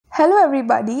Hello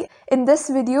everybody, in this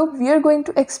video we are going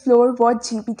to explore what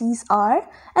GPTs are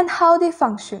and how they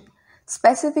function.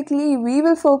 Specifically, we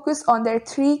will focus on their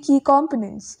three key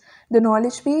components, the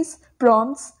knowledge base,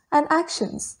 prompts and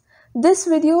actions. This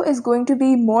video is going to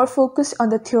be more focused on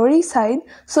the theory side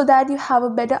so that you have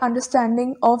a better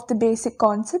understanding of the basic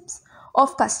concepts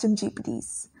of custom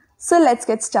GPTs. So let's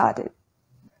get started.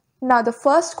 Now the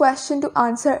first question to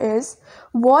answer is,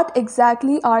 what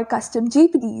exactly are custom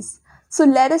GPTs? So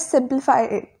let us simplify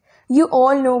it. You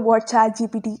all know what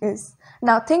ChatGPT is.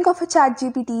 Now think of a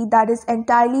ChatGPT that is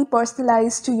entirely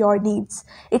personalized to your needs.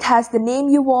 It has the name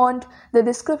you want, the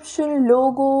description,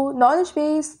 logo, knowledge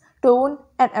base, tone,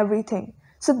 and everything.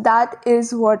 So that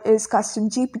is what is custom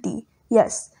GPT.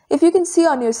 Yes, if you can see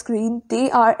on your screen,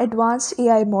 they are advanced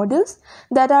AI models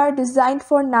that are designed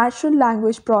for natural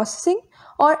language processing,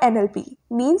 or NLP,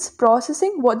 means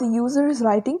processing what the user is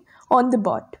writing on the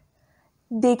bot.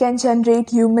 They can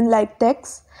generate human-like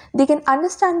text. They can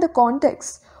understand the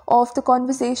context of the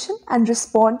conversation and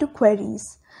respond to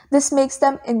queries. This makes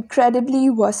them incredibly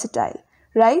versatile,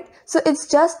 right? So it's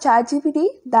just ChatGPT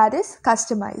that is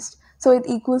customized. So it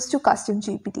equals to custom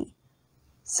GPT.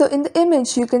 So in the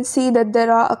image, you can see that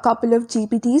there are a couple of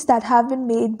GPTs that have been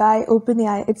made by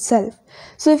OpenAI itself.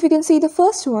 So if you can see the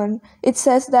first one, it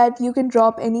says that you can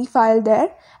drop any file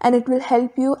there and it will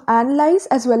help you analyze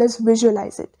as well as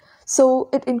visualize it. So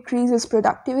it increases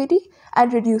productivity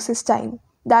and reduces time.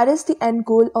 That is the end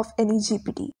goal of any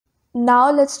GPT.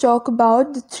 Now let's talk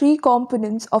about the three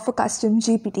components of a custom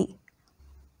GPT.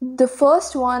 The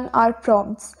first one are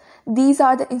prompts. These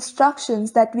are the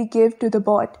instructions that we give to the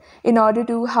bot in order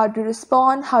to how to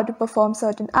respond, how to perform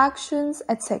certain actions,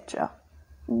 etc.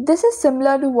 This is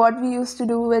similar to what we used to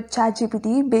do with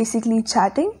ChatGPT, basically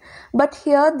chatting, but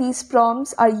here these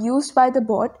prompts are used by the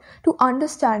bot to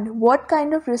understand what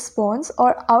kind of response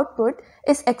or output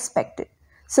is expected.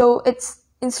 So it's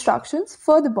instructions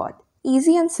for the bot,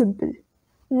 easy and simple.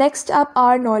 Next up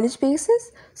are knowledge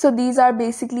bases. So these are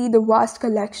basically the vast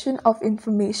collection of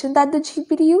information that the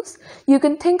GPT uses. You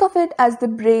can think of it as the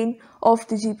brain of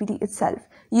the GPT itself.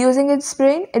 Using its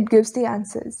brain, it gives the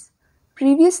answers.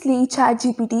 Previously,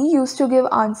 ChatGPT used to give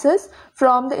answers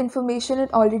from the information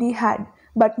it already had.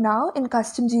 But now in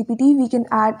custom GPT, we can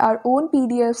add our own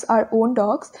PDFs, our own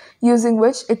docs, using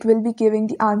which it will be giving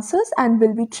the answers and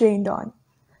will be trained on.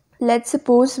 Let's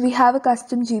suppose we have a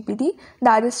custom GPT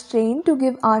that is trained to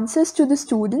give answers to the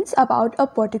students about a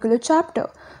particular chapter.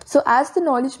 So as the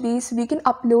knowledge base, we can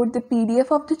upload the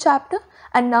PDF of the chapter,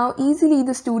 and now easily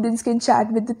the students can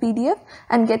chat with the PDF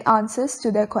and get answers to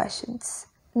their questions.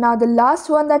 Now the last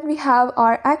one that we have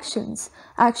are actions.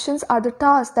 Actions are the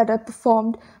tasks that are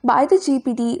performed by the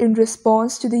GPT in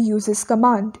response to the user's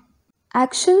command.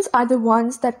 Actions are the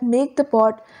ones that make the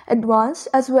bot advanced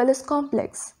as well as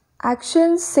complex.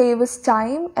 Actions save us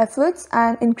time, efforts,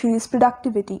 and increase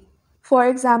productivity. For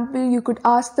example, you could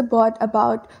ask the bot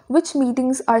about which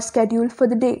meetings are scheduled for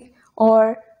the day,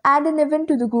 or add an event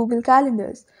to the Google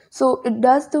calendars. So it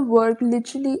does the work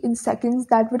literally in seconds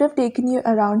that would have taken you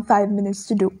around 5 minutes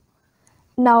to do.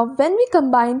 Now, when we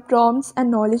combine prompts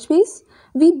and knowledge base,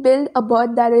 we build a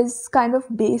bot that is kind of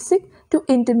basic to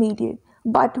intermediate.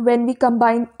 But when we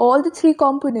combine all the three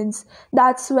components,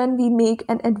 that's when we make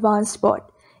an advanced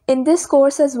bot. In this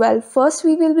course as well, first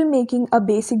we will be making a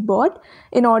basic bot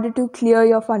in order to clear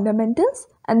your fundamentals,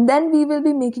 and then we will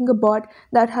be making a bot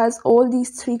that has all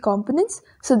these three components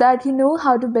so that you know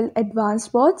how to build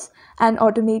advanced bots and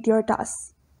automate your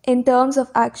tasks. In terms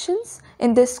of actions,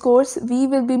 in this course, we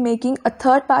will be making a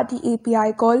third-party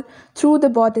API call through the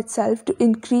bot itself to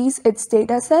increase its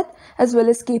dataset as well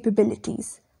as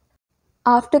capabilities.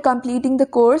 After completing the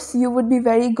course, you would be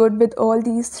very good with all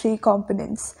these three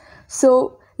components.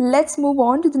 So let's move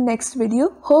on to the next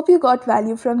video. Hope you got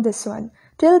value from this one.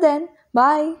 Till then,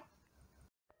 bye.